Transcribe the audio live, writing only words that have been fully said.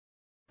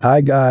Hi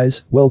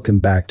guys, welcome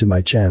back to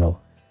my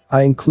channel.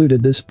 I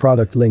included this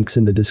product links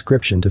in the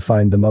description to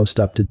find the most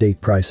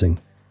up-to-date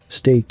pricing.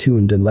 Stay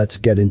tuned and let's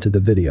get into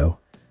the video.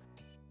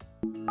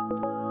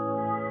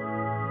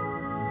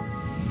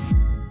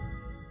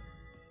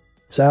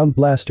 Sound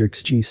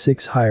BlasterX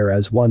G6 higher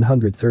as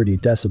 130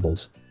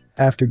 decibels.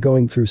 After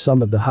going through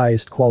some of the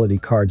highest quality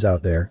cards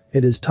out there,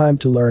 it is time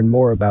to learn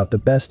more about the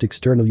best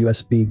external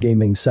USB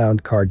gaming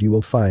sound card you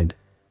will find.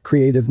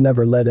 Creative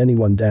never let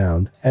anyone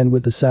down, and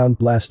with the Sound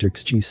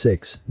BlasterX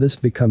G6, this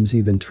becomes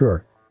even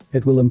truer.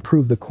 It will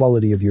improve the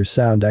quality of your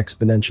sound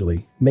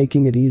exponentially,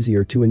 making it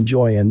easier to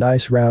enjoy a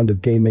nice round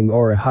of gaming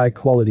or a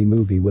high-quality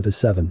movie with a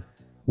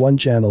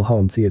 7.1-channel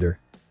home theater.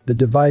 The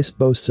device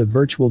boasts a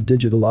virtual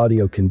digital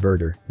audio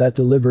converter that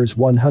delivers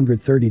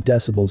 130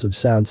 decibels of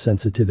sound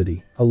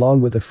sensitivity, along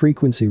with a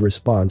frequency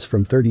response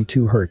from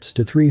 32 Hz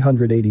to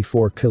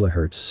 384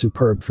 kHz,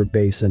 superb for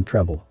bass and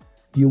treble.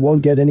 You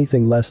won't get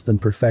anything less than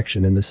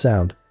perfection in the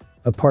sound.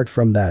 Apart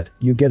from that,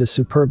 you get a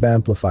superb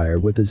amplifier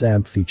with its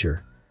amp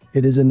feature.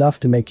 It is enough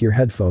to make your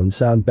headphones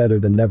sound better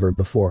than never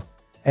before.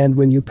 And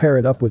when you pair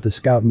it up with the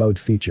Scout Mode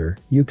feature,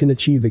 you can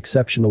achieve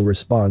exceptional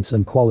response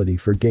and quality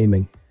for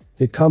gaming.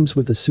 It comes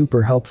with a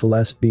super helpful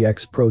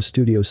BlasterX Pro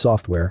Studio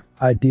software,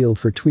 ideal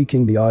for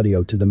tweaking the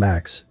audio to the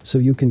max, so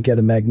you can get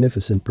a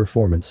magnificent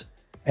performance.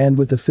 And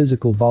with a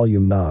physical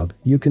volume knob,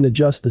 you can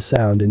adjust the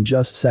sound in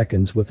just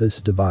seconds with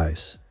this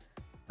device.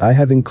 I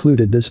have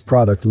included this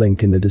product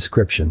link in the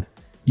description.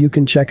 You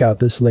can check out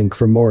this link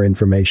for more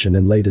information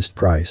and latest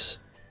price.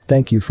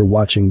 Thank you for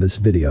watching this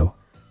video.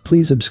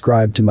 Please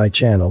subscribe to my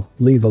channel,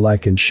 leave a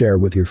like and share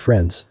with your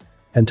friends.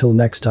 Until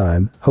next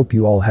time, hope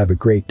you all have a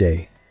great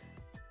day.